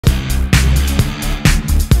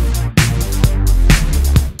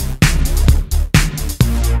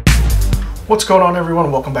What's going on,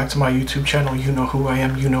 everyone? Welcome back to my YouTube channel. You know who I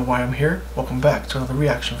am, you know why I'm here. Welcome back to another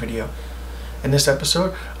reaction video. In this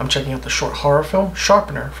episode, I'm checking out the short horror film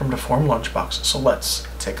Sharpener from Deformed Lunchbox. So let's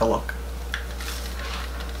take a look.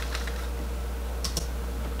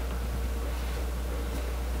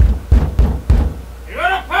 You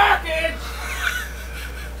got a package!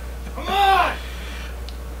 Come on!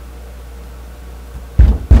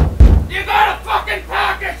 You got a fucking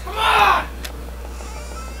package! Come on!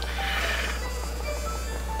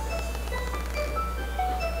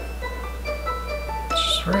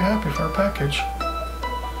 She's very happy for her package.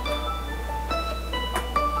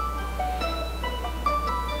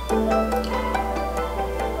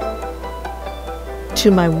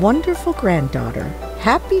 To my wonderful granddaughter,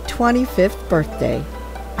 happy 25th birthday.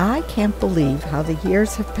 I can't believe how the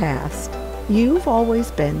years have passed. You've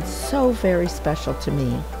always been so very special to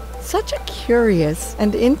me. Such a curious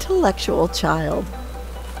and intellectual child.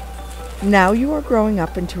 Now you are growing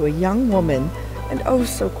up into a young woman, and oh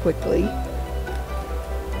so quickly.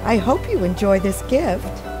 I hope you enjoy this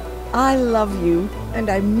gift. I love you and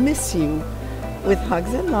I miss you. With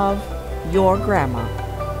hugs and love, your grandma.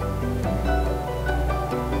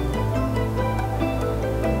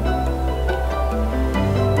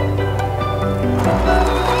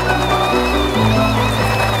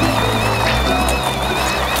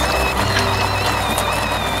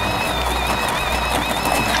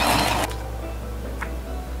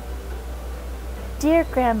 Dear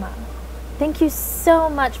Grandma, thank you so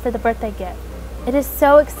much for the birthday gift. It is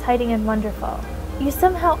so exciting and wonderful. You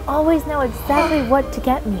somehow always know exactly what to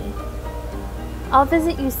get me. I'll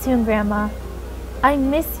visit you soon, Grandma. I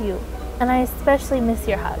miss you, and I especially miss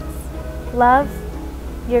your hugs. Love,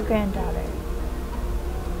 your granddaughter.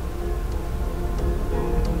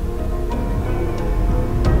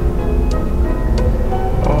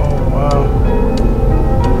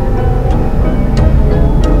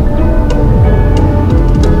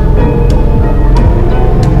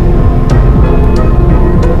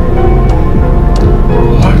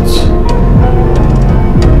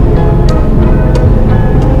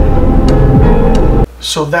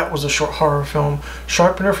 So that was a short horror film,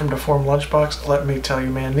 Sharpener from Deformed Lunchbox. Let me tell you,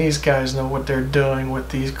 man, these guys know what they're doing with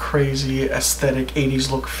these crazy aesthetic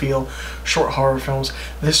 80s look feel short horror films.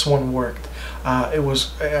 This one worked. It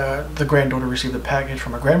was the granddaughter received a package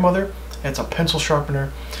from her grandmother. It's a pencil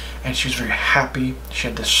sharpener, and she was very happy. She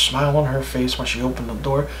had this smile on her face when she opened the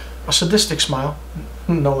door. A sadistic smile,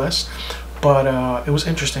 no less. But it was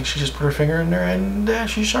interesting. She just put her finger in there and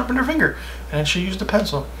she sharpened her finger. And she used a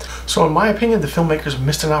pencil. So in my opinion, the filmmakers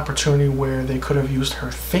missed an opportunity where they could have used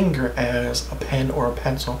her finger as a pen or a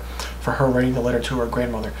pencil for her writing the letter to her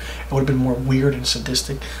grandmother. It would have been more weird and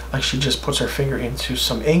sadistic. Like she just puts her finger into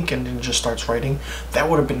some ink and then just starts writing. That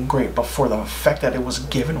would have been great. But for the effect that it was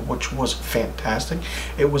given, which was fantastic,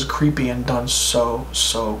 it was creepy and done so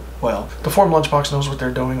well. Deformed Lunchbox knows what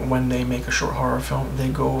they're doing when they make a short horror film. They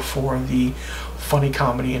go for the funny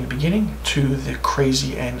comedy in the beginning to the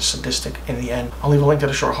crazy and sadistic in the end. I'll leave a link to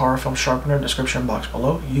the short horror film Sharpener in the description box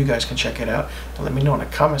below. You guys can check it out and let me know in the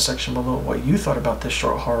comment section below what you thought about this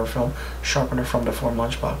short horror film Sharpener from Deformed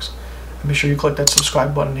Lunchbox. And be sure you click that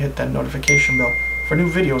subscribe button and hit that notification bell for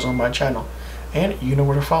new videos on my channel. And you know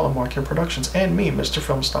where to follow Marchio Productions and me, Mr.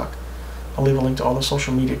 Filmstock. I'll leave a link to all the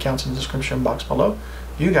social media accounts in the description box below.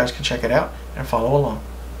 You guys can check it out and follow along.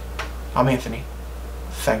 I'm Anthony.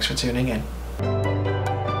 Thanks for tuning in.